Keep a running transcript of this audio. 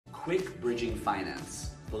Quick bridging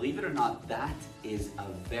finance. Believe it or not, that is a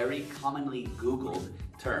very commonly Googled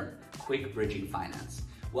term, quick bridging finance.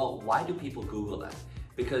 Well, why do people Google that?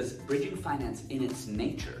 Because bridging finance in its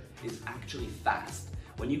nature is actually fast.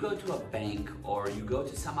 When you go to a bank or you go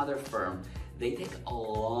to some other firm, they take a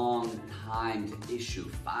long time to issue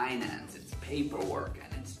finance. It's paperwork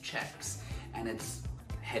and it's checks and it's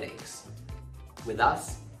headaches. With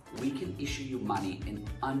us, we can issue you money in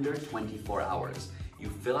under 24 hours. You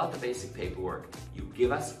fill out the basic paperwork, you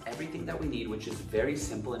give us everything that we need, which is very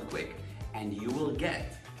simple and quick, and you will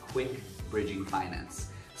get quick bridging finance.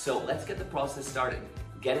 So let's get the process started.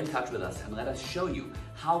 Get in touch with us and let us show you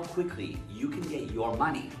how quickly you can get your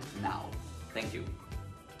money now. Thank you.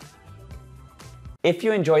 If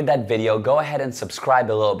you enjoyed that video, go ahead and subscribe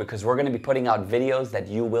below because we're going to be putting out videos that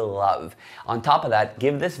you will love. On top of that,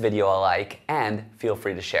 give this video a like and feel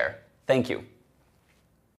free to share. Thank you.